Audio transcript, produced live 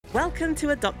Welcome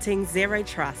to Adopting Zero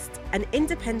Trust, an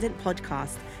independent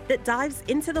podcast that dives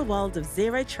into the world of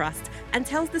zero trust and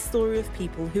tells the story of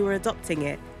people who are adopting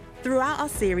it. Throughout our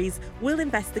series, we'll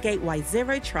investigate why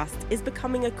zero trust is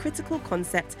becoming a critical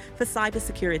concept for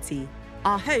cybersecurity.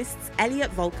 Our hosts,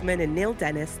 Elliot Volkman and Neil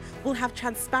Dennis, will have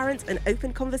transparent and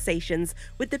open conversations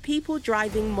with the people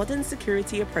driving modern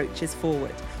security approaches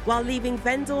forward, while leaving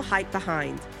vendor hype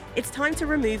behind. It's time to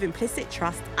remove implicit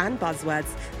trust and buzzwords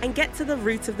and get to the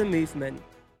root of the movement.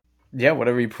 Yeah,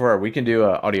 whatever you prefer. We can do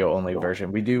an audio-only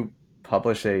version. We do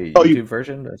publish a YouTube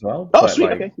version as well. Oh, but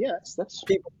sweet. Okay, yeah, that's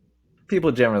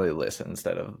people generally listen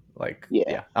instead of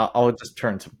yeah. I'll just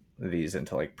turn these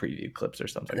into like preview clips or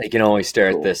something. They can only stare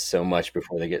at this so much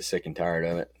before they get sick and tired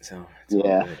of it. So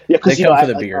yeah, because they come for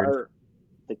the beard.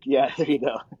 Yeah, there you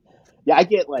go. Yeah, I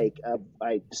get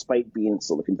despite being in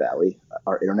Silicon Valley,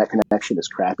 our internet connection is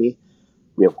crappy.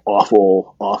 We have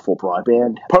awful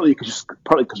broadband. Partly because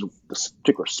of this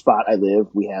particular spot I live.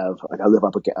 I live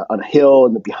up on a hill,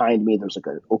 and behind me there's like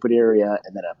an open area,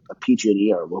 and then a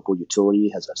PG&E, our local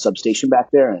utility, has a substation back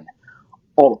there, and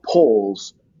all the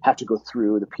poles have to go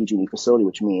through the PG&E facility,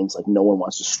 which means like no one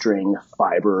wants to string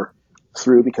fiber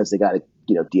through because they got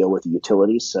to deal with the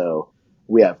utilities. So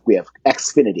we have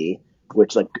Xfinity,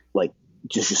 which like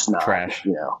just not trash.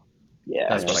 Yeah,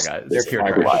 that's what I got. They're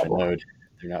fiber to the node.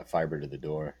 They're not fiber to the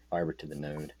door. Fiber to the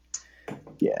node.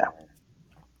 Yeah.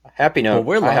 Happy note.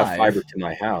 Well, I have fiber to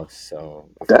my house, so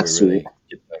that's really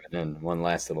get in. One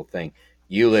last little thing.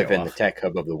 You live in the tech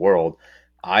hub of the world.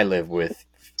 I live with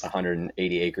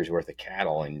 180 acres worth of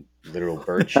cattle and literal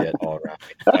bird shit all around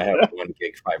me. I have 1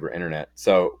 gig fiber internet.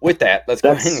 So with that, let's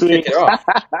go ahead and kick it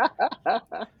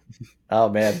off. Oh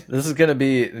man, this is going to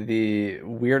be the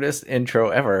weirdest intro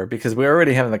ever because we're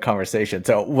already having the conversation.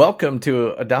 So welcome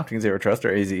to Adopting Zero Trust,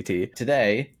 or AZT.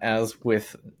 Today, as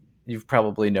with you've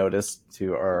probably noticed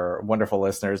to our wonderful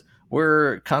listeners,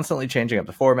 we're constantly changing up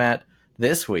the format.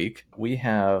 This week, we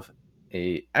have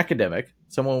a academic,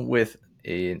 someone with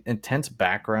an intense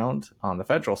background on the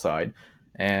federal side,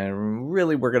 and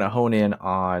really we're going to hone in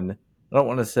on, I don't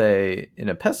want to say in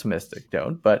a pessimistic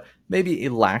tone, but maybe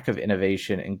a lack of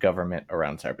innovation in government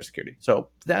around cybersecurity. So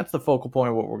that's the focal point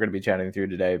of what we're going to be chatting through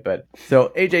today. But so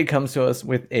AJ comes to us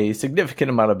with a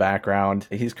significant amount of background.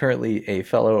 He's currently a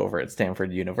fellow over at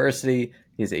Stanford University.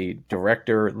 He's a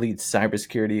director, leads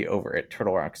cybersecurity over at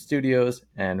Turtle Rock Studios.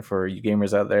 And for you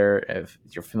gamers out there, if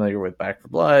you're familiar with Back 4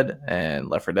 Blood and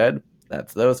Left 4 Dead,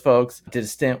 that's those folks. Did a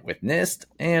stint with NIST,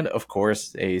 and of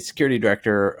course, a security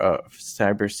director of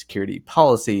Cybersecurity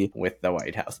Policy with the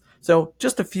White House. So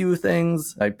just a few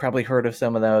things. I probably heard of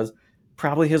some of those.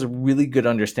 Probably has a really good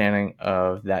understanding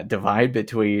of that divide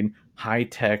between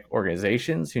high-tech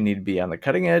organizations who need to be on the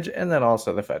cutting edge, and then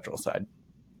also the federal side.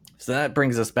 So that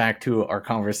brings us back to our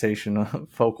conversation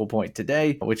focal point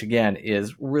today, which again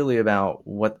is really about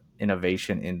what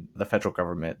innovation in the federal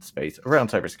government space around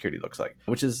cybersecurity looks like,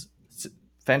 which is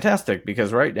fantastic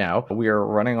because right now we are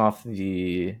running off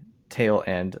the tail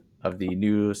end of the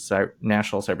new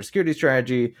national cybersecurity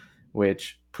strategy,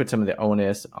 which puts some of the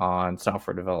onus on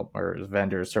software developers,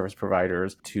 vendors, service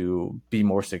providers to be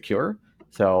more secure.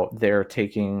 So they're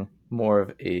taking more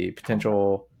of a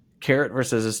potential carrot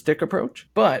versus a stick approach.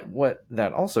 But what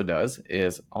that also does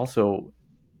is also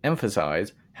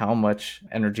emphasize how much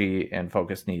energy and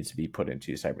focus needs to be put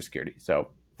into cybersecurity. So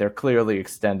they're clearly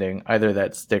extending either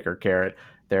that stick or carrot.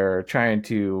 They're trying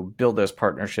to build those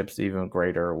partnerships even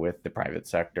greater with the private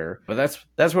sector. But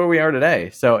that's where we are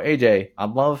today. So AJ, I'd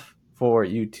love for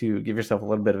you to give yourself a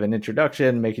little bit of an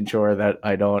introduction, making sure that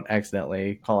I don't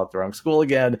accidentally call up the wrong school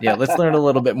again. Yeah, let's learn a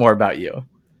little bit more about you.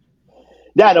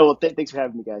 Yeah, no, thanks for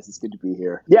having me, guys. It's good to be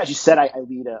here. Yeah, as you said, I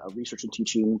lead a research and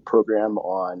teaching program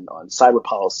on cyber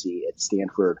policy at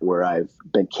Stanford, where I've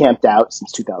been camped out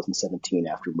since 2017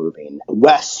 after moving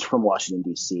west from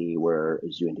Washington, D.C., where,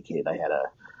 as you indicated, I had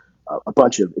a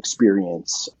bunch of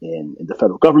experience in the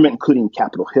federal government, including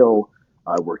Capitol Hill.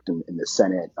 I worked in the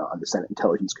Senate, on the Senate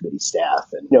Intelligence Committee staff.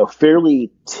 And,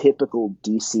 fairly typical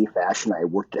D.C. fashion. I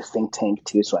worked at a think tank,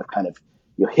 too, so I've kind of,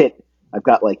 I've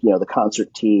got the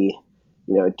concert tee,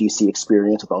 DC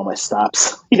experience with all my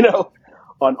stops,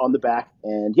 on the back.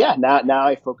 And yeah, now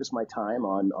I focus my time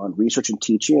on research and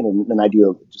teaching, and then I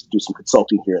do some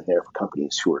consulting here and there for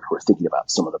companies who are thinking about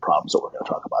some of the problems that we're going to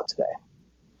talk about today.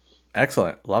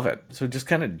 Excellent. Love it. So just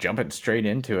kind of jumping straight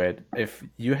into it, if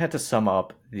you had to sum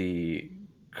up the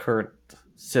current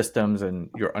systems and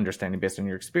your understanding based on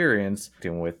your experience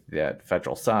dealing with that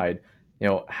federal side,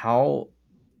 how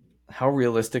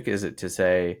realistic is it to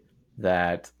say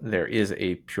that there is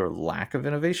a pure lack of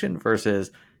innovation versus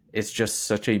it's just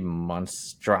such a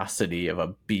monstrosity of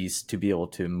a beast to be able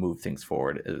to move things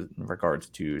forward in regards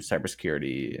to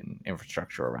cybersecurity and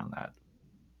infrastructure around that.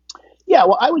 Yeah,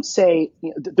 well, I would say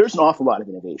there's an awful lot of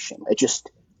innovation. It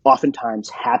just oftentimes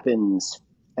happens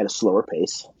at a slower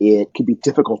pace. It can be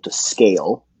difficult to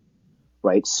scale,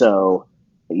 right? So,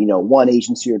 one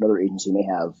agency or another agency may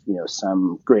have,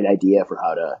 some great idea for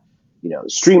how to,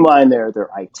 streamline their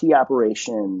IT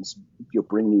operations,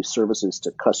 bring new services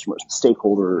to customers and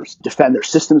stakeholders, defend their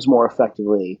systems more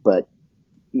effectively, but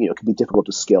it can be difficult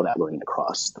to scale that learning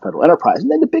across the federal enterprise. And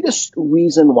then the biggest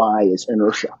reason why is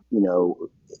inertia.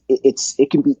 It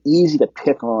can be easy to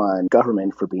pick on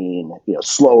government for being,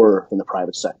 slower than the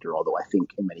private sector. Although I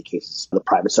think in many cases the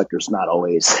private sector is not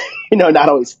always, not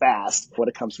always fast when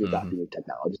it comes to adopting new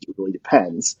technology. It really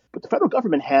depends. But the federal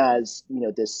government has,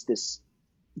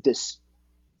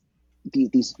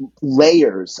 these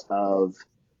layers of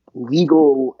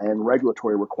legal and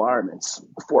regulatory requirements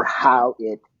for how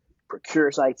it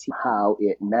procures IT, how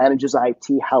it manages IT,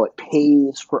 how it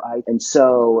pays for IT. And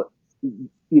so,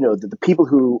 the people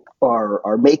who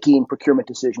are making procurement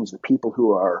decisions, the people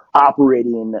who are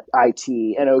operating IT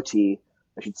and OT,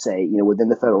 I should say, within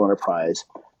the federal enterprise,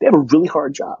 they have a really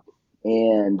hard job.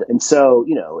 And so,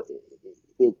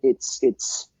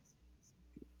 it's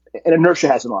and inertia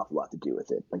has an awful lot to do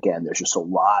with it. Again, there's just a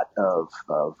lot of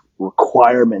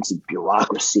requirements and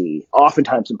bureaucracy,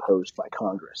 oftentimes imposed by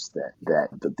Congress, that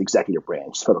the executive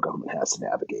branch, federal government, has to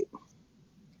navigate.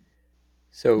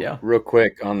 So, real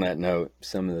quick on that note,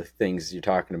 some of the things you're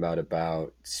talking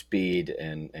about speed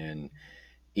and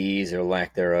ease or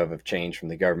lack thereof of change from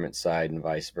the government side and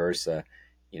vice versa.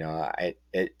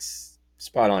 It's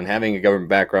spot on. Having a government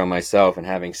background myself and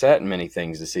having sat in many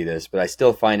things to see this, but I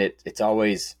still find it's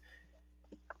always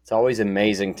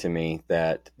amazing to me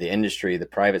that the industry, the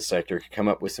private sector, can come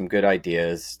up with some good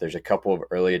ideas. There's a couple of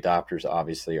early adopters,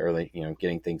 obviously,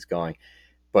 getting things going,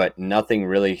 but nothing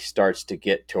really starts to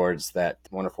get towards that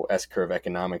wonderful S-curve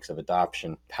economics of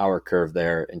adoption, power curve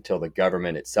there, until the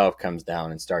government itself comes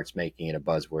down and starts making it a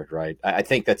buzzword, right? I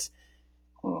think that's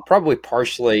probably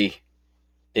partially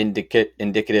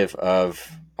indicative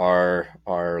of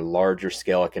our larger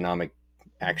scale economic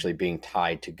actually being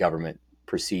tied to government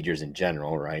procedures in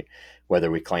general, right?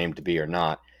 Whether we claim to be or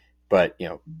not. But,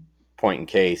 point in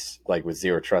case, like with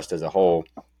Zero Trust as a whole,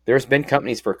 there's been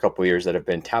companies for a couple of years that have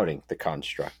been touting the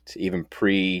construct, even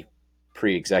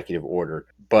pre-executive order,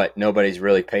 but nobody's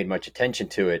really paid much attention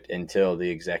to it until the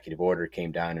executive order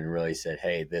came down and really said,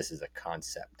 hey, this is a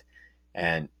concept.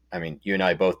 And I mean, you and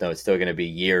I both know it's still going to be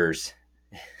years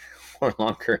or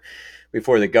longer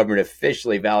before the government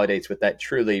officially validates what that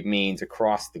truly means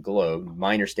across the globe.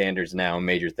 Minor standards now,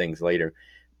 major things later.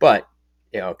 But,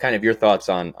 kind of your thoughts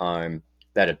on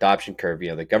that adoption curve.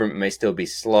 The government may still be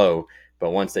slow,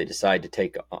 but once they decide to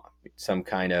take some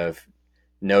kind of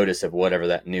notice of whatever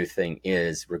that new thing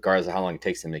is, regardless of how long it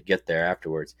takes them to get there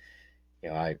afterwards,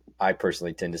 I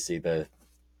personally tend to see the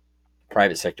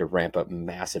private sector ramp up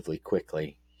massively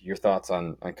quickly. Your thoughts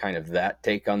on kind of that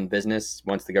take on business?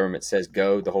 Once the government says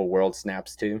go, the whole world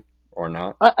snaps to, or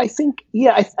not? I think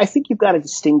you've got to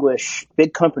distinguish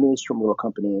big companies from little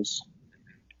companies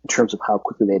in terms of how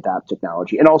quickly they adopt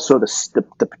technology, and also the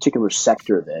particular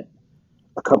sector that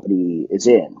a company is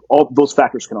in. All those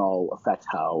factors can all affect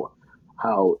how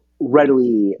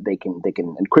readily they can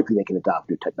and quickly they can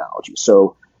adopt new technology.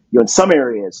 So, in some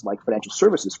areas like financial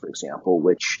services, for example,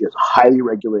 which is a highly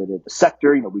regulated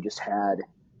sector, we just had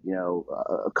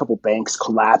a couple banks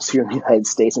collapse here in the United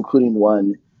States, including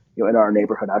one in our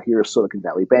neighborhood out here, Silicon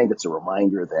Valley Bank. That's a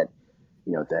reminder that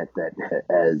that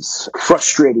as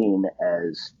frustrating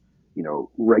as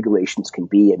regulations can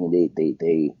be, I mean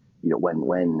they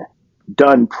when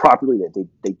done properly, that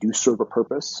they do serve a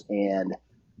purpose. And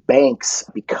banks,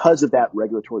 because of that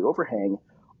regulatory overhang,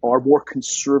 are more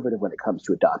conservative when it comes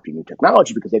to adopting new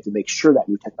technology, because they have to make sure that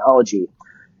new technology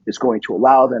is going to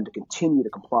allow them to continue to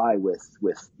comply with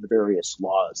the various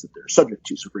laws that they're subject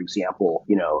to. So, for example,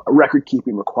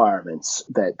 record-keeping requirements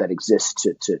that exist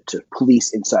to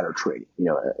police insider trading.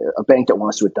 A bank that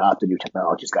wants to adopt a new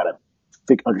technology has got to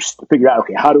figure out,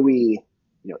 okay, how do we,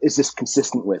 is this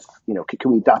consistent with,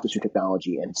 can we adopt this new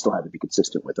technology and still have it be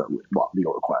consistent with our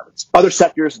legal requirements? Other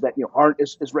sectors that, aren't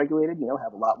as regulated,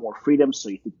 have a lot more freedom. So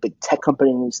you think big tech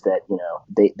companies that,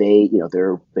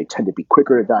 they tend to be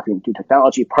quicker at adopting new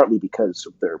technology, partly because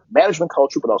of their management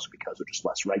culture, but also because they're just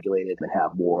less regulated and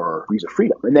have more degrees of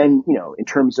freedom. And then, in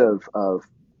terms of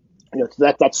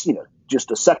that's just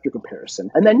a sector comparison.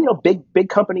 And then, big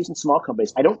companies and small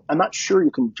companies, I'm not sure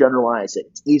you can generalize it.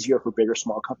 It's easier for big or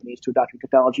small companies to adopt new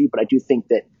technology, but I do think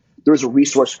that there's a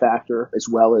resource factor as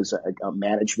well as a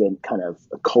management kind of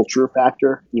a culture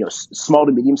factor. Small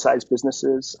to medium-sized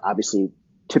businesses obviously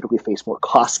typically face more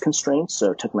cost constraints.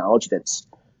 So technology that's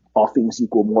all things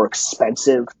equal more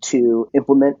expensive to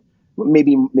implement,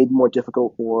 maybe more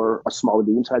difficult for a small to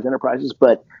medium-sized enterprises.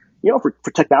 But for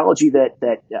technology that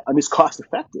is cost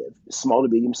effective, small to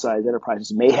medium-sized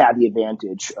enterprises may have the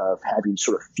advantage of having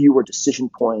sort of fewer decision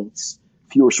points,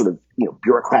 fewer sort of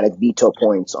bureaucratic veto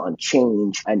points on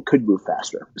change, and could move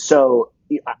faster. So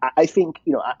I think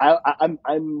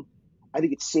I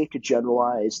think it's safe to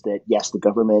generalize that yes, the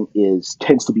government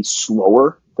tends to be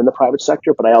slower than the private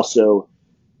sector, but I also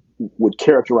would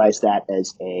characterize that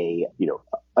as a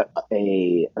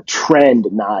trend,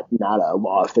 not a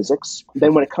law of physics.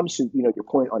 Then when it comes to your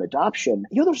point on adoption,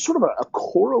 there's sort of a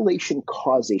correlation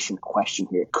causation question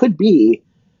here. It could be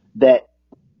that,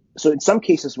 so in some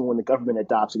cases when the government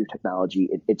adopts a new technology,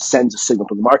 it sends a signal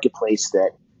to the marketplace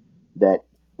that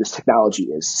this technology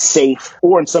is safe,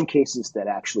 or in some cases that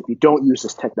actually if you don't use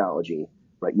this technology,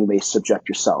 right, you may subject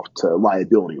yourself to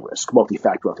liability risk.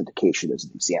 Multi-factor authentication is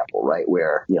an example, right,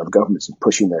 where the government's been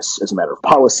pushing this as a matter of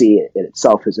policy. It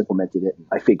itself has implemented it.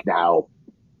 I think now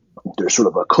there's sort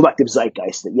of a collective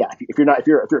zeitgeist that if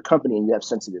you're a company and you have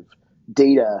sensitive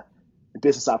data,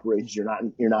 business operations, you're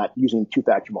not using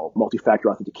two-factor multi-factor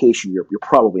authentication, you're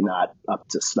probably not up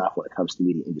to snuff when it comes to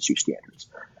meeting industry standards.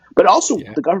 But also,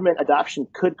 the government adoption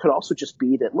could also just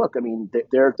be that, look, I mean,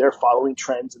 they're following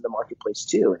trends in the marketplace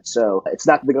too, and so it's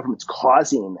not that the government's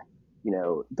causing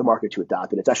the market to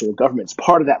adopt it. It's actually the government's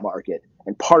part of that market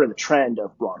and part of the trend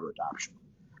of broader adoption.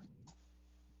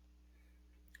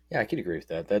 Yeah, I could agree with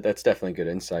that. That's definitely good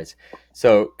insights.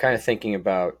 So, kind of thinking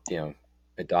about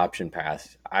adoption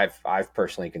paths. I've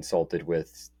personally consulted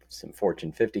with some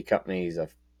Fortune 50 companies.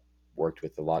 I've worked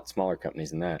with a lot smaller companies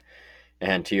than that.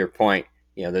 And to your point,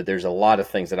 that there's a lot of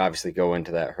things that obviously go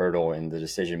into that hurdle in the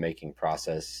decision-making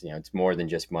process. It's more than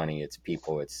just money. It's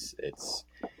people. It's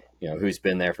who's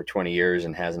been there for 20 years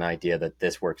and has an idea that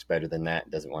this works better than that,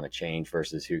 doesn't want to change,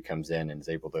 versus who comes in and is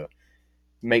able to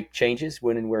make changes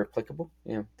when and where applicable.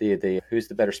 The who's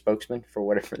the better spokesman for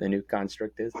whatever the new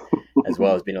construct is, as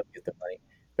well as being able to get the money.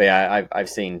 But yeah,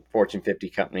 I've seen Fortune 50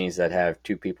 companies that have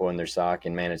 2 people in their SOC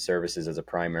and managed services as a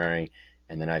primary.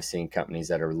 And then I've seen companies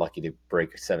that are lucky to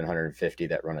break 750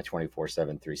 that run a 24/7,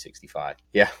 365.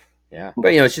 Yeah. Yeah.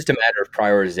 But, it's just a matter of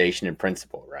prioritization and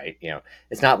principle, right?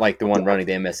 It's not like the one running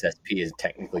the MSSP is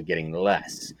technically getting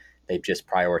less. They've just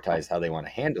prioritized how they want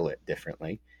to handle it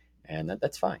differently. And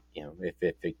that's fine. If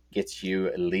it gets you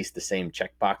at least the same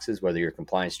check boxes, whether you're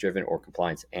compliance driven or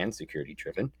compliance and security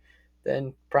driven,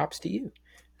 then props to you,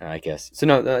 I guess. So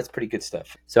no, that's pretty good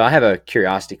stuff. So I have a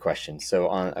curiosity question.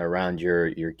 So around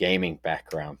your gaming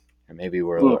background, and maybe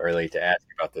we're a little early to ask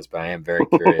about this, but I am very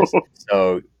curious.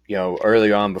 So,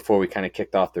 earlier on before we kind of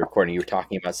kicked off the recording, you were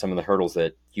talking about some of the hurdles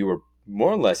that you were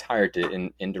more or less hired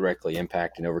to indirectly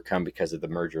impact and overcome because of the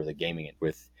merger of the gaming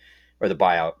or the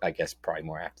buyout, I guess, probably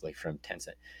more aptly, from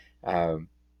Tencent.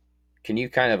 Can you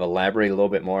kind of elaborate a little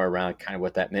bit more around kind of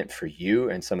what that meant for you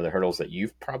and some of the hurdles that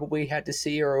you've probably had to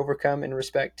see or overcome in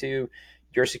respect to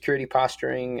your security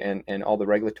posturing and all the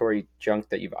regulatory junk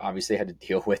that you've obviously had to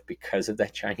deal with because of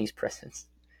that Chinese presence?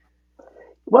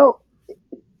 Well,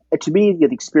 to me,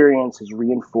 the experience has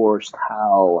reinforced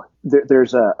how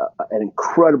there's an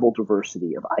incredible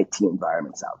diversity of IT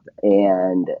environments out there,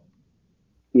 and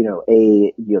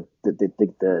the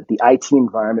IT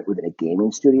environment within a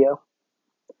gaming studio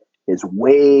is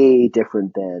way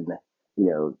different than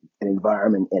an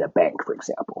environment in a bank, for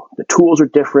example. The tools are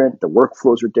different, the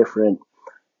workflows are different,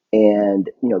 and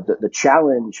the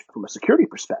challenge from a security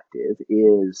perspective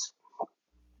is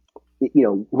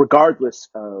regardless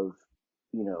of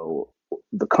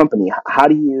the company, how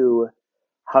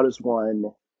does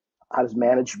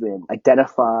management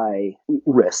identify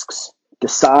risks,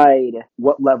 decide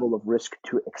what level of risk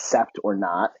to accept or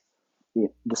not,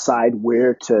 decide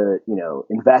where to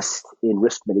invest in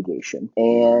risk mitigation,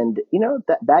 and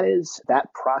that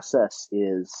process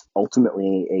is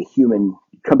ultimately a human.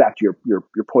 Come back to your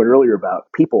point earlier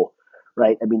about people,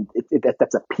 right? I mean,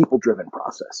 that's a people driven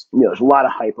process. There's a lot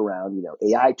of hype around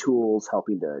AI tools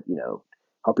helping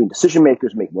decision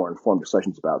makers make more informed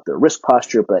decisions about their risk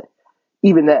posture, but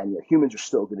even then, humans are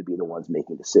still going to be the ones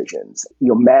making decisions.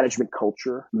 Management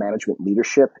culture, management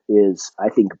leadership is, I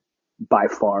think, by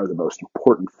far the most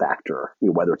important factor.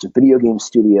 Whether it's a video game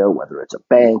studio, whether it's a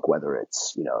bank, whether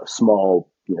it's a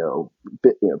small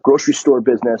grocery store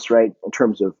business, right? In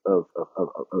terms of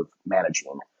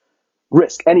managing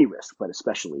risk, any risk, but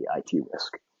especially IT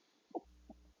risk.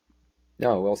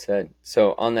 No, well said.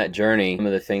 So on that journey, some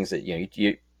of the things that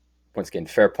you once again,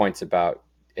 fair points about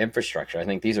infrastructure. I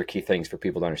think these are key things for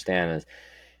people to understand. Is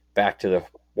back to the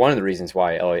one of the reasons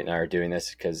why Elliot and I are doing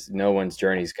this, because no one's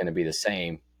journey is going to be the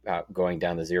same going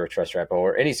down the zero trust rabbit hole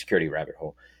or any security rabbit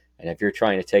hole. And if you're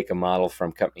trying to take a model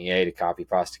from company A to copy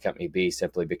paste to company B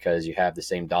simply because you have the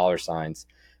same dollar signs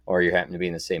or you happen to be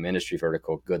in the same industry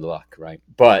vertical, good luck, right?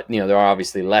 But there are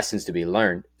obviously lessons to be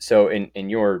learned. So in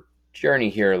your journey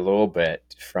here a little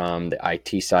bit from the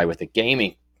IT side with the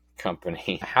gaming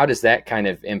company, how does that kind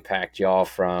of impact y'all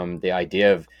from the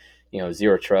idea of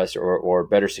zero trust or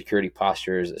better security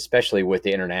postures, especially with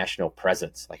the international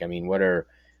presence? Like, I mean, what are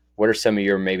some of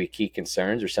your maybe key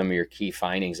concerns or some of your key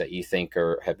findings that you think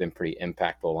have been pretty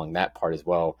impactful along that part as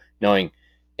well, knowing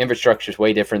infrastructure is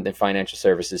way different than financial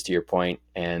services, to your point,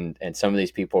 and some of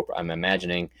these people, I'm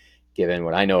imagining, given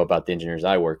what I know about the engineers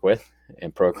I work with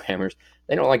and programmers,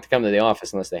 they don't like to come to the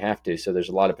office unless they have to. So there's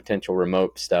a lot of potential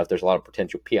remote stuff. There's a lot of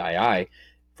potential PII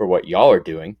for what y'all are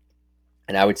doing.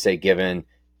 And I would say, given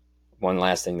one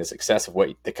last thing, the success of what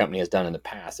the company has done in the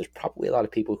past, there's probably a lot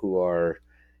of people who are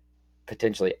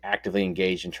potentially actively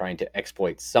engaged in trying to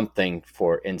exploit something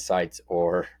for insights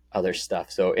or other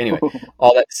stuff. So anyway,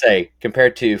 all that to say,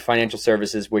 compared to financial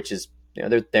services, which is,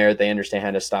 they're there, they understand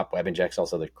how to stop web injects, all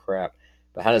this other crap.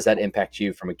 But how does that impact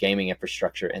you from a gaming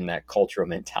infrastructure and that cultural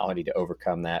mentality to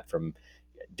overcome that from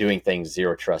doing things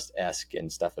zero trust-esque and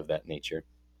stuff of that nature?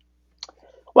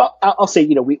 Well, I'll say,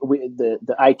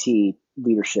 the IT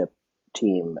leadership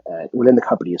team within the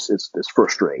company is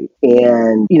first rate,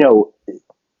 and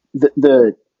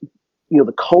the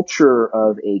the culture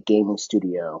of a gaming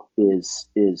studio is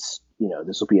this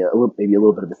will be maybe a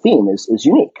little bit of a theme is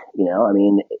unique. I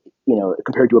mean,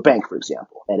 compared to a bank, for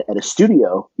example, at a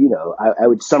studio, I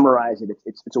would summarize it.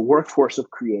 It's a workforce of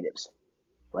creatives,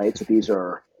 right? So these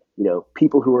are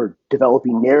people who are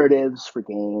developing narratives for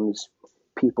games,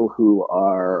 people who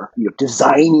are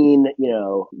designing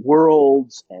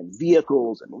worlds and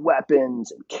vehicles and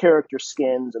weapons and character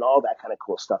skins and all that kind of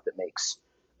cool stuff that makes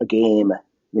a game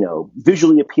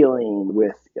visually appealing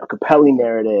with a compelling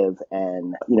narrative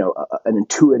and an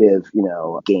intuitive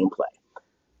gameplay.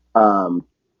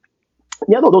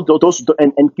 Those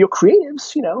and your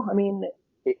creatives, I mean,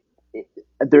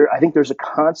 I think there's a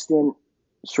constant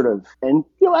sort of, and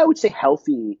I would say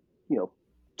healthy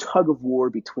tug of war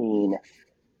between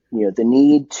the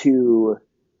need to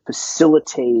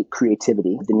facilitate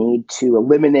creativity, the need to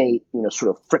eliminate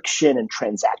sort of friction and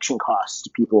transaction costs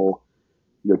to people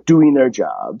doing their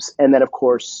jobs, and then of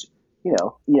course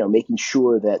making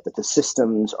sure that the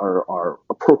systems are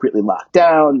appropriately locked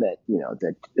down, that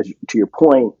that, to your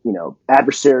point,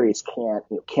 adversaries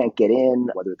can't get in,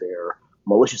 whether they're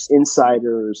malicious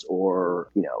insiders or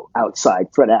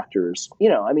outside threat actors.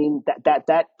 I mean,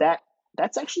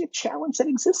 that's actually a challenge that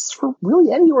exists for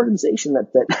really any organization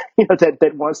that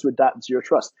that wants to adopt zero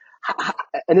trust.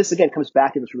 And this again comes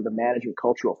back to the sort of the management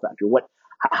cultural factor.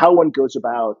 How one goes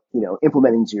about,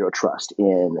 implementing zero trust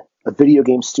in a video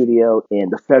game studio, in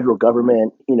the federal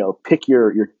government, pick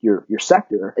your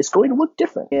sector, it's going to look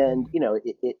different. And,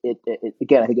 it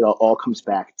again, I think it all comes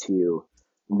back to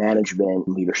management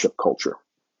and leadership culture.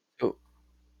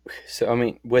 So, I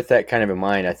mean, with that kind of in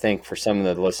mind, I think for some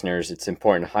of the listeners, it's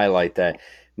important to highlight that,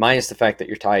 minus the fact that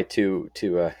you're tied to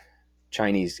a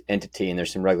Chinese entity and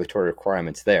there's some regulatory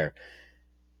requirements there,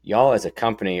 y'all as a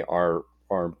company are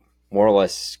more or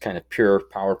less kind of pure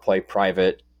power play,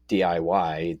 private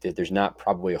DIY. There's not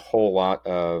probably a whole lot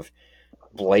of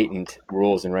blatant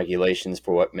rules and regulations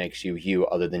for what makes you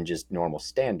other than just normal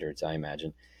standards, I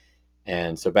imagine.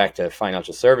 And so back to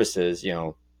financial services,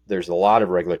 there's a lot of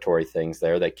regulatory things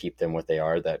there that keep them what they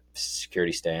are, that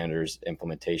security standards,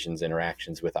 implementations,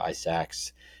 interactions with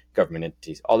ISACs, government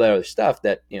entities, all that other stuff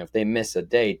that, if they miss a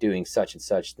day doing such and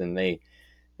such, then they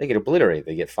get obliterated,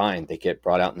 they get fined, they get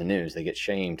brought out in the news, they get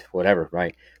shamed, whatever,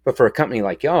 right? But for a company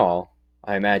like y'all,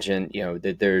 I imagine,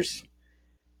 that there's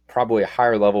probably a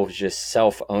higher level of just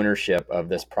self-ownership of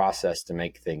this process to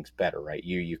make things better, right?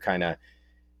 You kind of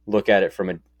look at it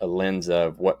from a lens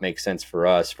of what makes sense for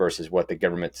us versus what the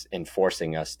government's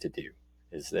enforcing us to do.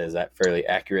 Is that fairly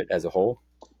accurate as a whole?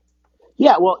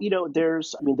 Yeah, well, there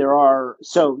are,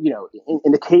 so,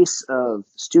 in the case of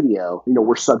Studio,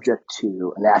 we're subject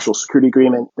to a national security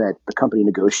agreement that the company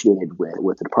negotiated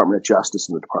with the Department of Justice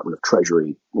and the Department of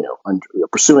Treasury,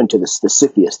 pursuant to this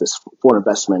CFIUS, this foreign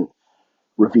investment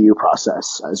review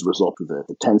process as a result of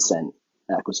the Tencent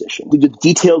acquisition. The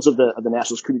details of the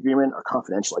national security agreement are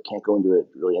confidential. I can't go into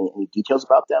really any details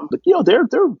about them, but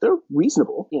they're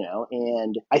reasonable,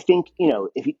 and I think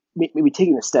if you maybe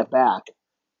taking a step back,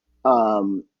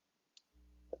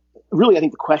 really, I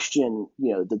think the question,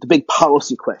 the big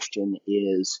policy question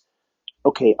is,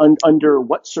 okay, under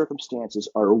what circumstances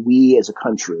are we as a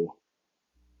country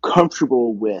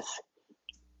comfortable with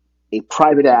a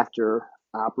private actor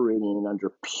operating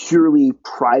under purely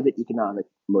private economic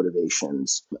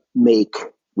motivations make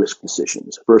risk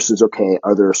decisions versus, okay,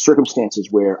 are there circumstances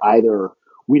where either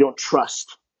we don't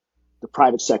trust the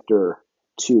private sector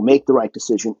to make the right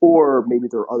decision, or maybe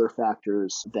there are other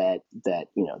factors that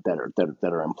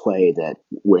are in play that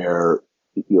where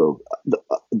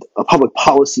a public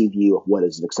policy view of what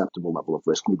is an acceptable level of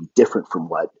risk may be different from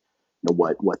what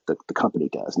the company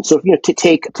does. And so, to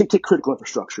take critical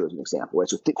infrastructure as an example, right?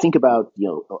 So think about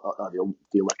the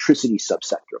electricity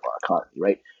subsector of our economy,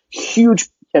 right? Huge.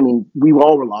 I mean, we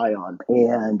all rely on,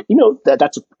 and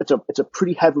it's a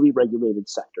pretty heavily regulated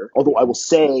sector. Although I will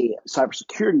say,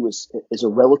 cybersecurity is a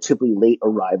relatively late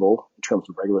arrival in terms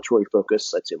of regulatory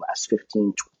focus. I'd say last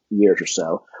 15 years or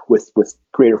so, with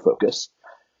greater focus.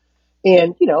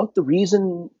 And the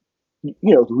reason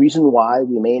why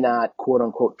we may not quote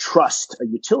unquote trust a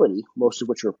utility, most of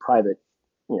which are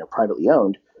privately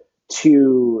owned,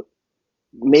 to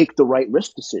make the right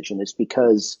risk decision is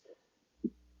because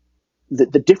the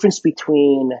difference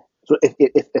between, so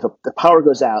if the power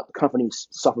goes out, the company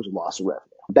suffers a loss of revenue.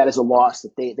 That is a loss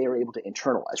that they are able to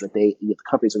internalize, right? The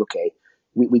company's like, okay,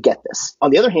 we get this. On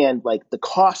the other hand, like, the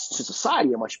costs to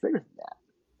society are much bigger than that.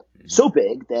 So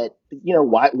big that,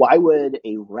 why would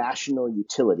a rational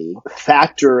utility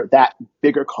factor that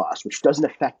bigger cost, which doesn't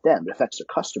affect them, it affects their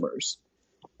customers,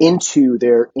 into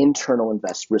their internal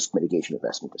risk mitigation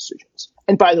investment decisions?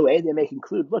 And by the way, they may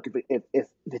conclude, look, if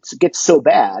it gets so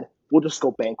bad, we'll just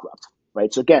go bankrupt,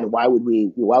 right? So again, why would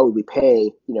we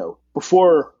pay,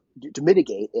 before to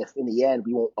mitigate if in the end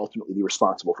we won't ultimately be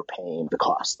responsible for paying the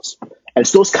costs? And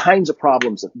it's those kinds of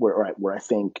problems where I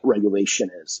think regulation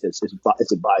is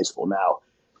advisable. Now,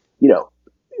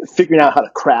 figuring out how to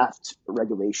craft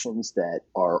regulations that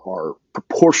are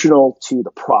proportional to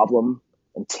the problem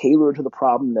and tailored to the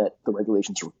problem that the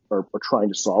regulations are trying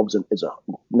to solve is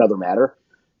another matter.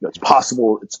 It's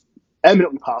possible, it's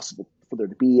eminently possible for there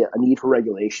to be a need for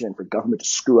regulation and for government to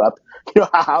screw up,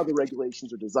 how the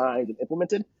regulations are designed and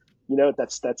implemented.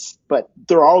 But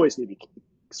there are always going to be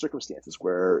circumstances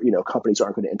where, companies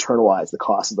aren't going to internalize the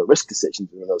cost of the risk decisions.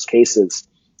 And in those cases,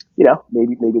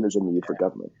 maybe there's a need for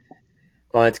government.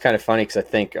 Well, it's kind of funny because I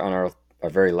think on our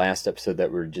very last episode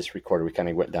that we just recorded, we kind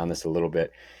of went down this a little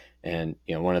bit. And,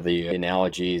 one of the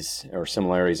analogies or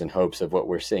similarities and hopes of what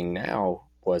we're seeing now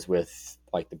was with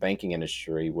like the banking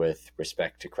industry with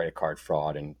respect to credit card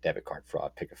fraud and debit card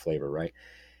fraud, pick a flavor, right?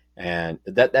 And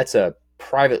that's a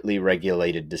privately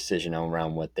regulated decision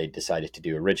around what they decided to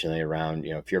do originally around,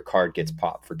 if your card gets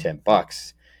popped for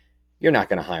 $10, you're not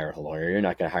going to hire a lawyer. You're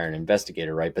not going to hire an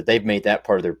investigator, right? But they've made that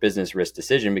part of their business risk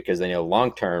decision because they know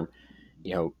long-term,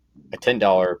 a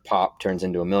 $10 pop turns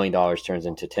into $1 million, turns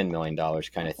into $10 million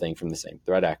kind of thing from the same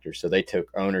threat actor. So they took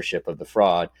ownership of the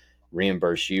fraud,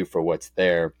 reimburse you for what's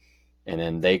there, and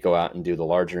then they go out and do the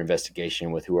larger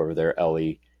investigation with whoever their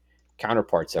LE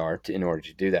counterparts are in order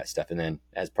to do that stuff. And then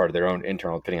as part of their own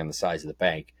internal, depending on the size of the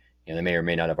bank, they may or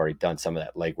may not have already done some of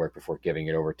that legwork before giving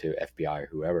it over to FBI or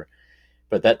whoever.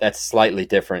 But that's slightly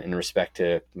different in respect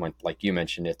to, like you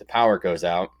mentioned, if the power goes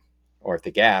out or if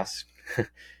the gas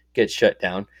gets shut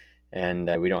down and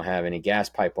we don't have any gas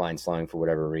pipelines flowing for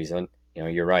whatever reason,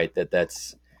 you're right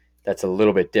that's a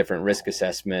little bit different risk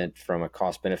assessment from a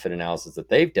cost benefit analysis that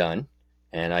they've done.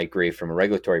 And I agree from a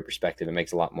regulatory perspective, it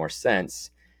makes a lot more sense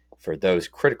for those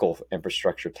critical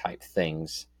infrastructure type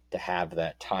things to have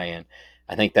that tie-in.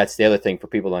 I think that's the other thing for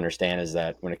people to understand is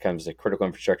that when it comes to critical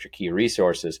infrastructure key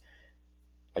resources,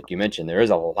 like you mentioned, there is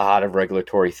a lot of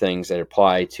regulatory things that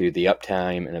apply to the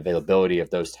uptime and availability of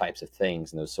those types of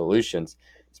things and those solutions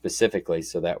specifically.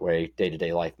 So that way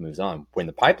day-to-day life moves on. When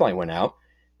the pipeline went out,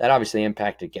 that obviously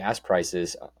impacted gas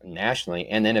prices nationally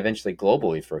and then eventually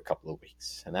globally for a couple of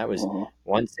weeks. And that was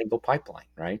one single pipeline,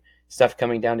 right? Stuff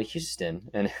coming down to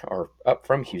Houston or up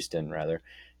from Houston rather.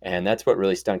 And that's what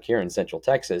really stunk here in Central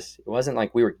Texas. It wasn't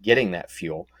like we were getting that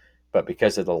fuel, but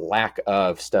because of the lack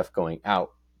of stuff going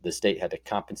out, the state had to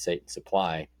compensate and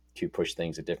supply to push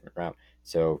things a different route.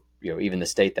 So, even the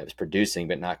state that was producing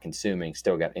but not consuming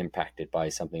still got impacted by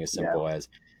something as simple as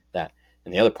that.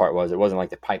 And the other part was it wasn't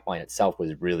like the pipeline itself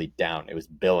was really down. It was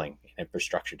billing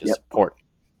infrastructure to support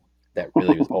that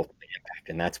really was ultimately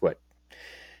impacted. And that's what.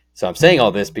 So I'm saying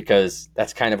all this because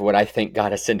that's kind of what I think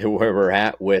got us into where we're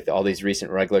at with all these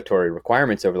recent regulatory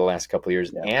requirements over the last couple of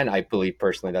years. Yeah. And I believe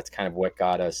personally that's kind of what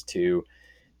got us to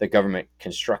the government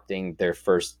constructing their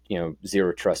first,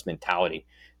 zero trust mentality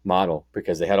model,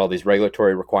 because they had all these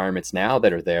regulatory requirements now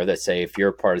that are there that say if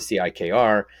you're part of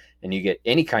CIKR and you get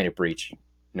any kind of breach,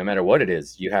 no matter what it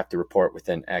is, you have to report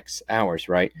within X hours,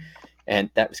 right? And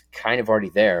that was kind of already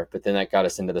there, but then that got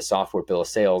us into the software bill of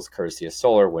sales, courtesy of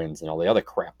SolarWinds and all the other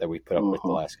crap that we put up with the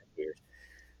last couple of years.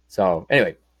 So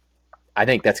anyway, I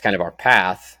think that's kind of our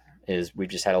path. Is we've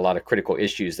just had a lot of critical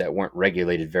issues that weren't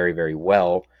regulated very, very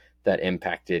well that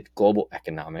impacted global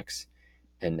economics.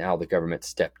 And now the government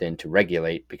stepped in to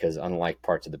regulate, because unlike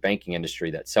parts of the banking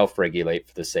industry that self-regulate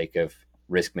for the sake of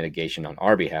risk mitigation on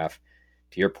our behalf,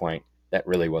 to your point, that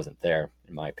really wasn't there,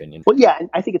 in my opinion. Well, yeah, and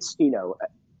I think it's,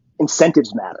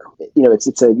 incentives matter.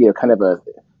 It's a, kind of a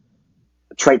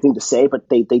trite thing to say, but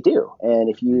they do. And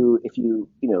if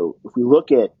we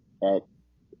look at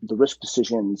the risk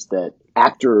decisions that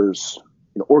actors,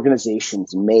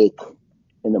 organizations make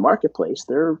in the marketplace,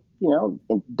 they're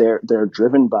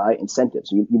driven by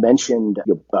incentives. You mentioned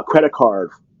credit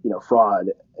card, fraud,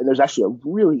 and there's actually a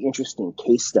really interesting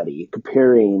case study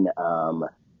comparing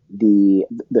the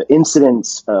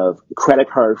incidence of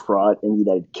credit card fraud in the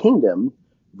United Kingdom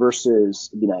versus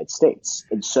the United States.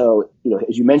 And so,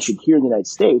 as you mentioned, here in the United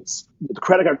States, the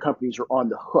credit card companies are on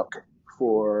the hook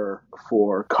for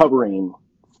covering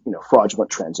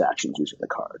fraudulent transactions using the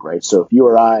card, right? So if you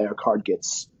or I, our card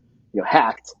gets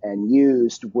hacked and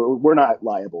used, we're not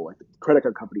liable. Like, the credit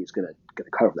card company is going to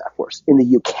cover that for us. In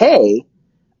the UK,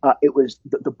 it was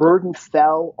the burden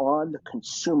fell on the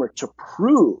consumer to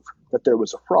prove that there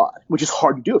was a fraud, which is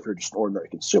hard to do if you're just an ordinary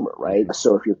consumer, right?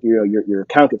 So if your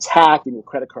account gets hacked and your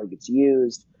credit card gets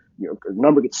used, your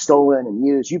number gets stolen and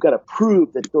used, you've got to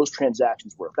prove that those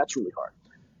transactions work. That's really hard.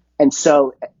 And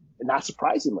so, not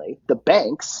surprisingly, the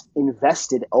banks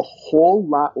invested a whole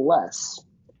lot less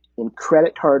in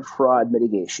credit card fraud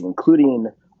mitigation, including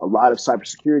a lot of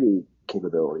cybersecurity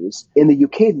capabilities in the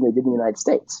UK than they did in the United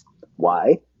States.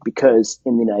 Why? Because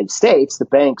in the United States, the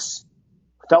banks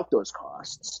felt those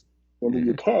costs. In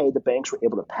the UK, the banks were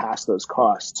able to pass those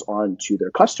costs on to their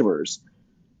customers.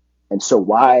 And so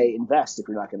why invest if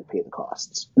you're not going to pay the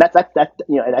costs? And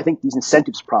and I think these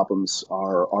incentives problems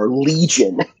are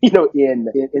legion, in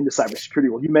the cybersecurity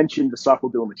world. You mentioned the software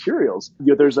bill of materials.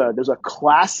 There's a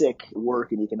classic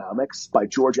work in economics by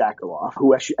George Akerlof,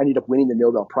 who actually ended up winning the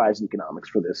Nobel Prize in economics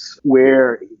for this,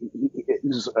 where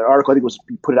this is an article, I think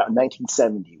he put it out in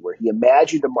 1970, where he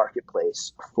imagined a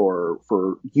marketplace for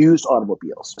used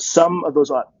automobiles. Some of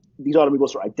these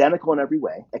automobiles are identical in every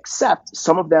way, except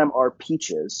some of them are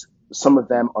peaches, some of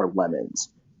them are lemons.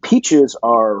 Peaches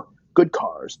are good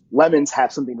cars. Lemons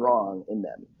have something wrong in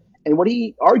them. And what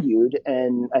he argued,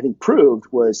 and I think proved,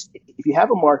 was if you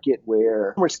have a market where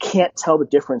customers can't tell the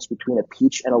difference between a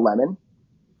peach and a lemon,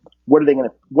 what are they going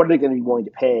to be willing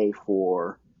to pay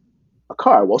for a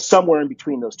car? Well, somewhere in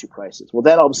between those two prices. Well,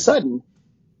 then all of a sudden,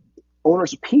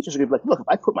 owners of peaches are going to be like, look, if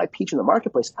I put my peach in the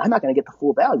marketplace, I'm not going to get the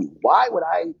full value. Why would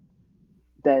I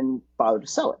then bother to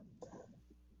sell it?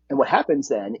 And what happens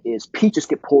then is peaches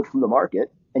get pulled from the market,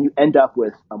 and you end up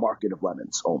with a market of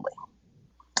lemons only.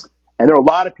 And there are a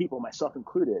lot of people, myself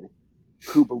included,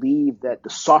 who believe that the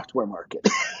software market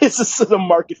is a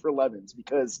market for lemons,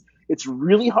 because it's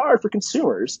really hard for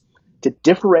consumers to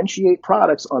differentiate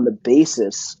products on the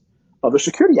basis of their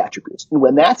security attributes. And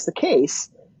when that's the case,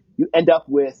 you end up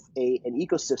with an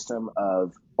ecosystem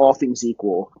of, all things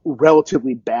equal,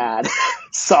 relatively bad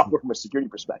software from a security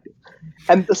perspective.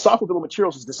 And the software bill of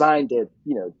materials is designed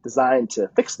to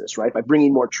fix this, right? By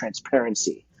bringing more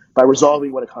transparency, by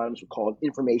resolving what economists would call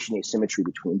information asymmetry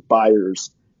between buyers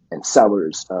and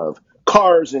sellers of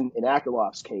cars in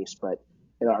Akerlof's case, but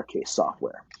in our case,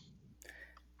 software.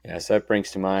 Yeah, so that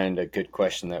brings to mind a good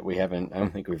question that I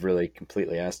don't think we've really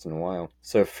completely asked in a while.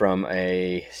 So from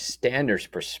a standards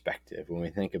perspective, when we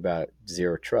think about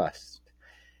zero trust,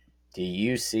 do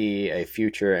you see a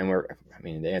future, and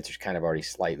the answer's kind of already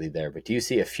slightly there, but do you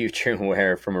see a future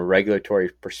where, from a regulatory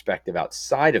perspective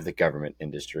outside of the government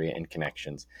industry and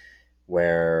connections,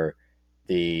 where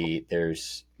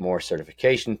there's more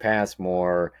certification paths,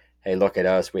 more, hey, look at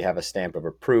us, we have a stamp of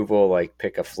approval, like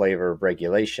pick a flavor of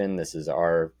regulation, this is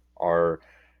our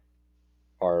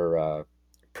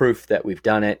proof that we've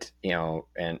done it,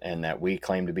 and that we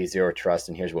claim to be zero trust,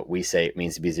 and here's what we say it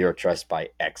means to be zero trust by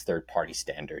X third party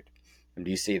standard. And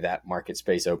do you see that market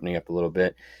space opening up a little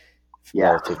bit?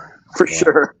 Yeah, for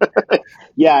sure.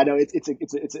 Yeah, no,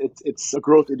 it's a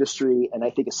growth industry, and I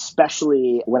think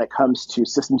especially when it comes to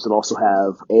systems that also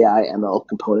have AI ML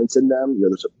components in them,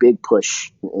 there's a big push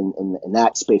in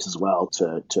that space as well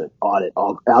to audit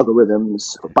all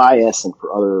algorithms for bias and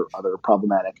for other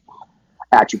problematic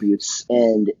attributes.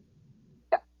 And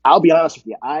I'll be honest with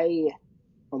you,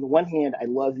 on the one hand, I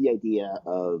love the idea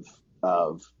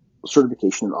of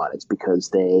certification and audits,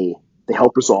 because they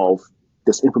help resolve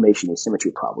this information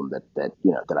asymmetry problem that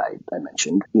I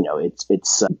mentioned.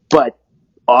 But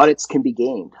audits can be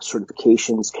gamed,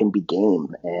 certifications can be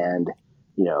gamed, and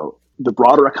the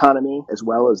broader economy as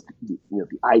well as the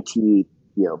IT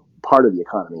part of the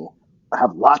economy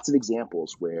have lots of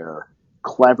examples where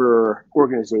clever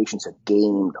organizations have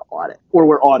gamed audit, or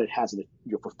where audit hasn't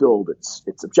fulfilled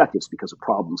its objectives because of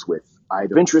problems with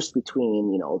either interest between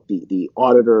the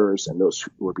auditors and those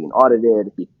who are being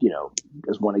audited.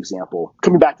 As one example,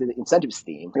 coming back to the incentives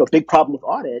theme, a big problem with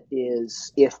audit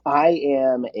is if I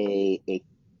am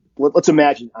let's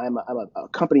imagine I'm a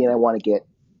company and I want to get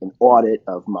an audit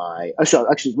of my,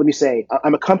 actually, let me say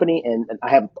I'm a company and I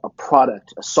have a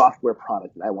product, a software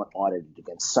product that I want audited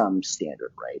against some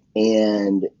standard, right?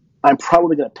 And I'm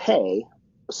probably going to pay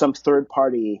some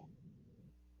third-party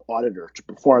auditor to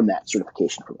perform that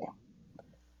certification for me.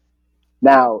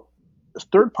 Now,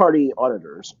 third-party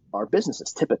auditors are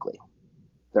businesses typically.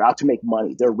 They're out to make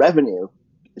money. Their revenue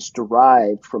is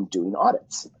derived from doing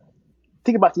audits.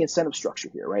 Think about the incentive structure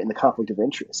here, right? And the conflict of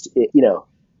interest.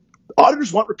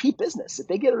 Auditors want repeat business. If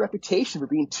they get a reputation for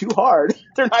being too hard,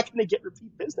 they're not going to get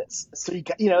repeat business. So you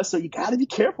got to be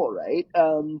careful, right?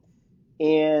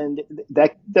 And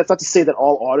that's not to say that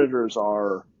all auditors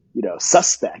are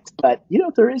suspect, but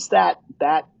there is that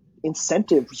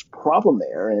incentives problem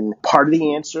there. And part of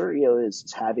the answer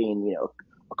is having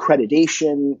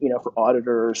accreditation for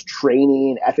auditors,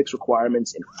 training, ethics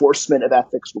requirements, enforcement of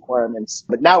ethics requirements.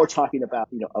 But now we're talking about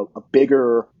a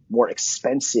bigger, more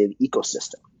expensive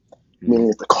ecosystem, meaning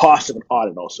that the cost of an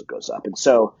audit also goes up. And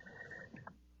so,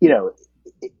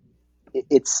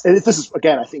 this is,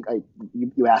 again, I think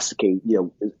you asked, okay,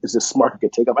 is this market going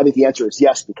to take up? I think the answer is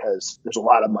yes, because there's a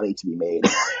lot of money to be made,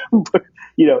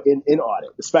 in audit,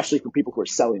 especially for people who are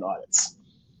selling audits.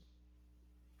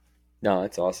 No,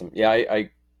 that's awesome. Yeah, I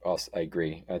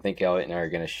agree. I think Elliot and I are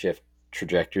going to shift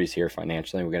trajectories here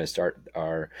financially. We're going to start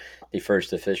the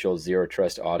first official zero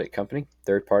trust audit company,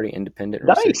 third party independent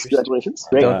Nice, researchers. congratulations!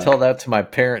 Great. Don't tell that to my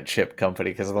parent ship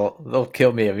company because they'll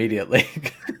kill me immediately.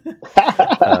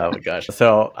 Oh my gosh!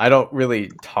 So I don't really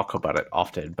talk about it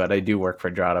often, but I do work for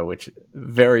Grotto, which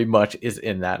very much is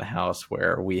in that house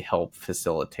where we help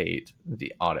facilitate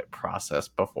the audit process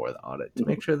before the audit to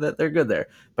make sure that they're good there.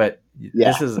 But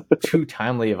this is too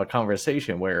timely of a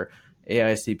conversation where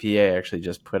AICPA actually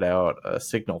just put out a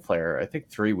signal flare, I think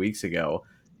 3 weeks ago,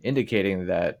 indicating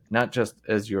that not just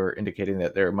as you're indicating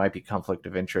that there might be conflict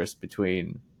of interest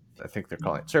between, I think they're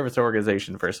calling it service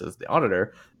organization versus the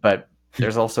auditor, but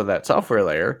there's also that software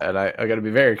layer, and I got to be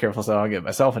very careful so I don't get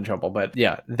myself in trouble. But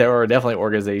yeah, there are definitely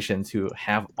organizations who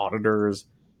have auditors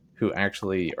who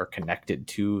actually are connected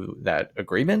to that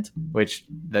agreement, which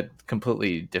that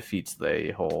completely defeats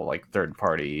the whole third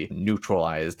party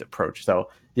neutralized approach. So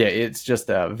yeah, it's just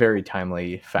a very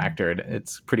timely factor.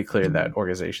 It's pretty clear that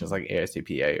organizations like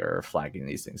AICPA are flagging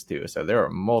these things too. So there are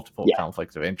multiple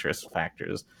conflicts of interest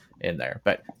factors in there.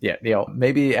 But yeah,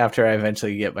 maybe after I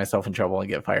eventually get myself in trouble and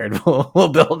get fired, we'll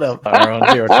build up our own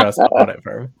zero trust audit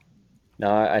firm.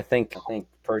 No, I think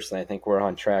personally, I think we're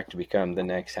on track to become the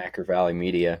next Hacker Valley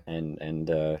Media and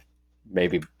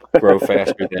maybe grow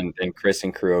faster than Chris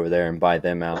and crew over there and buy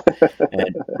them out.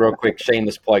 And real quick,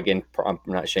 shameless plug in,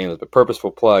 not shameless, but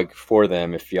purposeful plug for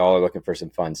them. If y'all are looking for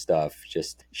some fun stuff,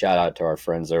 just shout out to our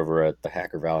friends over at the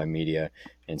Hacker Valley Media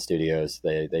and Studios.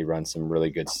 They run some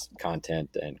really good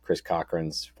content, and Chris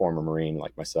Cochran's former Marine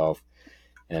like myself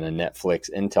and a Netflix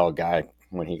Intel guy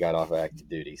when he got off active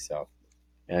duty. So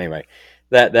anyway,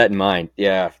 that in mind,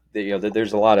 yeah,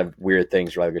 there's a lot of weird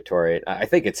things regulatory. I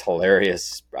think it's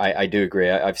hilarious. I do agree.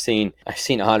 I've seen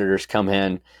auditors come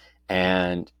in,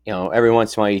 and every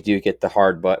once in a while you do get the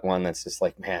hard butt one that's just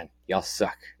like, man, y'all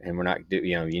suck, and we're not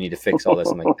you need to fix all this.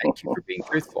 I'm like, thank you for being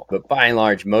truthful. But by and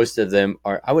large, most of them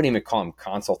are. I wouldn't even call them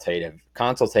consultative.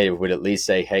 Consultative would at least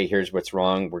say, hey, here's what's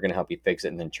wrong. We're going to help you fix it,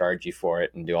 and then charge you for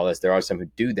it and do all this. There are some who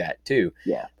do that too.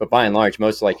 Yeah. But by and large,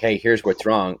 most are like, hey, here's what's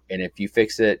wrong, and if you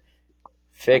fix it,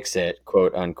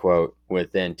 quote unquote,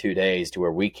 within 2 days to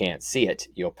where we can't see it,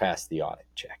 you'll pass the audit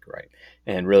check, right?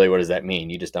 And really, what does that mean?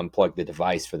 You just unplug the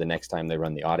device for the next time they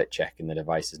run the audit check, and the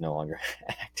device is no longer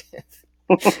active.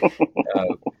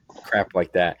 Crap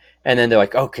like that. And then they're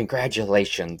like, oh,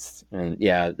 congratulations. And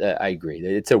yeah, I agree.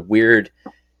 It's a weird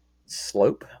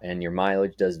slope, and your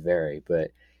mileage does vary.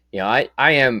 But I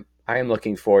am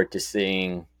looking forward to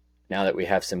seeing, now that we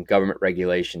have some government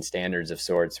regulation standards of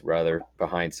sorts, rather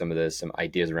behind some of this, some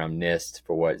ideas around NIST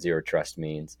for what zero trust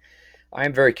means.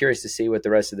 I'm very curious to see what the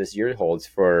rest of this year holds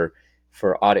for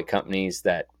audit companies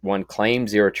that, one, claim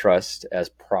zero trust as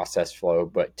process flow,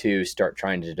 but two, start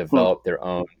trying to develop their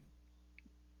own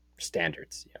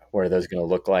standards. What are those going to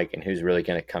look like, and who's really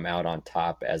going to come out on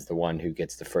top as the one who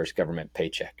gets the first government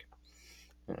paycheck?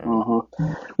 Well,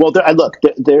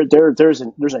 there's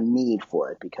a need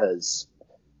for it because,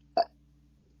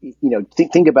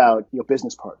 think about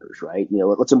business partners, right?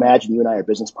 Let's imagine you and I are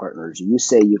business partners. You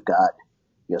say you've got,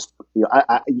 I'm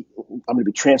going to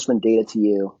be transferring data to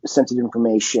you, sensitive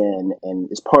information,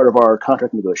 and as part of our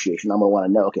contract negotiation, I'm going to want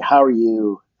to know, okay, how are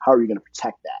you going to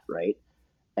protect that, right?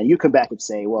 And you come back and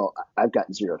say, well, I've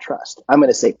got zero trust. I'm going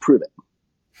to say, prove it.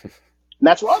 And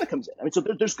that's where audit comes in. I mean, so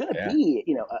there's going to be,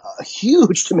 a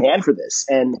huge demand for this.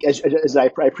 And as I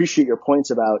appreciate your points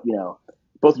about,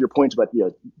 both of your points about,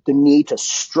 the need to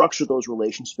structure those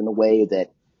relationships in a way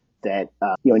that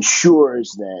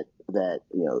ensures that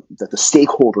the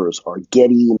stakeholders are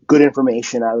getting good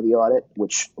information out of the audit,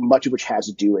 much of which has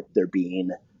to do with there being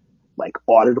like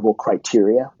auditable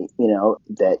criteria,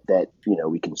 that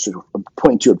we can sort of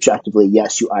point to objectively.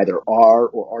 Yes, you either are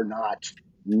or are not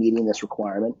meeting this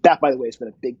requirement. That, by the way, has been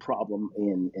a big problem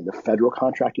in the federal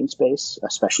contracting space,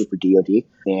 especially for DoD.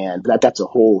 And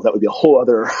that would be a whole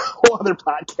other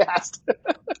podcast.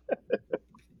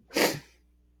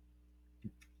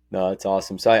 No, that's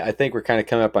awesome. So I think we're kind of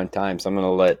coming up on time. So I'm going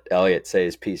to let Elliot say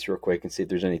his piece real quick and see if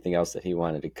there's anything else that he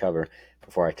wanted to cover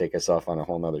before I take us off on a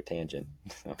whole nother tangent.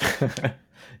 So.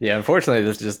 Yeah, unfortunately,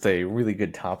 this is just a really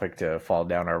good topic to fall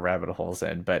down our rabbit holes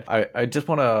in. But I just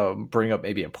want to bring up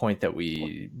maybe a point that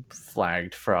we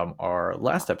flagged from our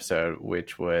last episode,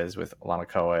 which was with Alana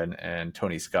Cohen and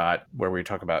Tony Scott, where we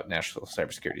talk about national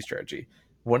cybersecurity strategy.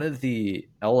 One of the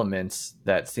elements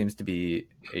that seems to be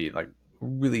a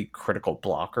really critical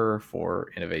blocker for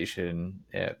innovation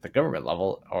at the government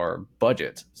level are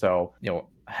budgets. So,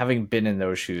 having been in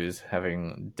those shoes,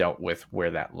 having dealt with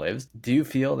where that lives, do you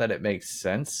feel that it makes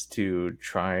sense to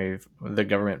the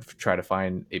government try to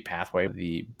find a pathway?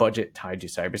 The budget tied to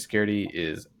cybersecurity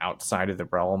is outside of the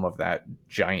realm of that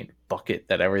giant bucket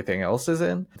that everything else is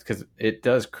in, because it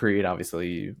does create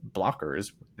obviously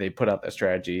blockers. They put out that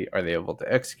strategy. Are they able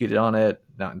to execute on it?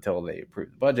 Not until they approve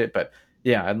the budget. But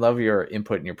yeah, I'd love your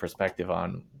input and your perspective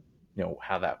on,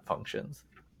 how that functions.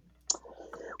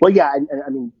 Well, yeah, and I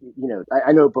mean,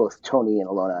 I know both Tony and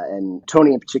Alana, and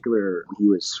Tony in particular, when he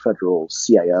was federal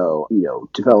CIO,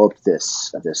 developed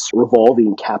this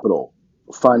revolving capital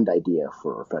fund idea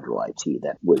for federal IT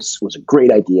that was a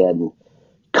great idea, and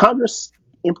Congress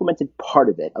implemented part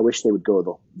of it. I wish they would go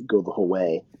the whole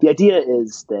way. The idea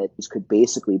is that this could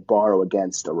basically borrow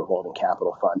against a revolving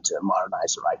capital fund to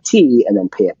modernize their IT and then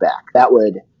pay it back. That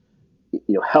would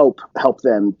help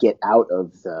them get out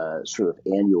of the sort of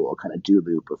annual kind of do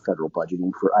loop of federal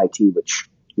budgeting for IT, which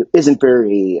isn't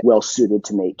very well suited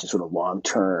to sort of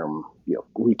long-term,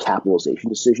 recapitalization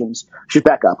decisions. Should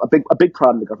back up. A big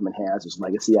problem the government has is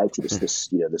legacy IT.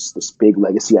 This big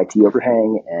legacy IT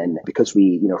overhang, and because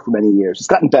we, for many years, it's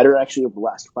gotten better actually over the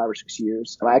last 5 or 6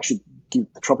 years. And I actually give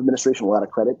the Trump administration a lot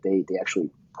of credit. They actually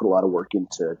put a lot of work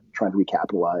into trying to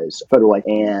recapitalize federal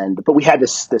IT. But we had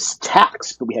this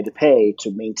tax that we had to pay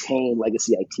to maintain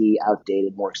legacy IT,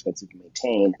 outdated, more expensive to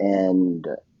maintain, and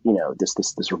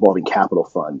this revolving capital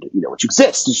fund, which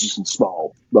exists, is just in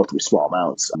relatively small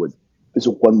amounts, is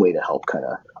one way to help kind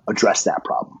of address that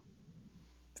problem.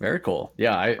 Very cool.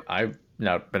 Yeah, I've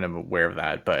not been aware of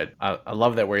that, but I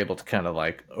love that we're able to kind of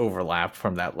overlap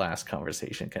from that last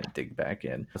conversation, kind of dig back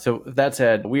in. So that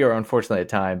said, we are unfortunately at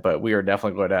time, but we are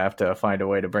definitely going to have to find a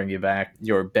way to bring you back.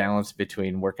 Your balance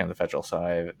between working on the federal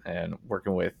side and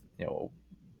working with,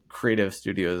 creative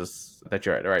studios that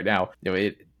you're at right now,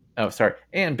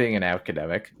 and being an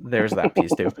academic, there's that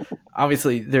piece too.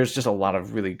 Obviously, there's just a lot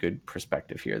of really good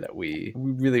perspective here that we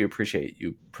really appreciate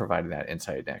you providing that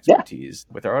insight and expertise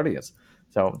with our audience.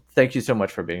 So thank you so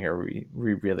much for being here. We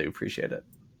really appreciate it.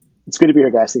 It's good to be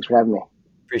here, guys. Thanks for having me.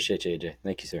 Appreciate you, AJ.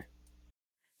 Thank you, sir.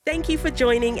 Thank you for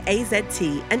joining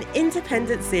AZT, an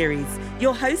independent series.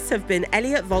 Your hosts have been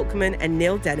Elliot Volkman and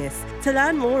Neil Dennis. To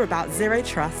learn more about Zero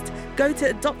Trust, go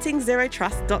to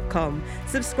adoptingzerotrust.com,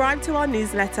 subscribe to our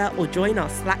newsletter, or join our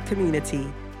Slack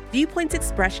community. Viewpoints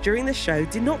expressed during the show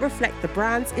do not reflect the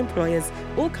brands, employers,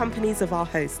 or companies of our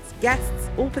hosts, guests,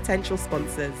 or potential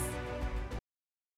sponsors.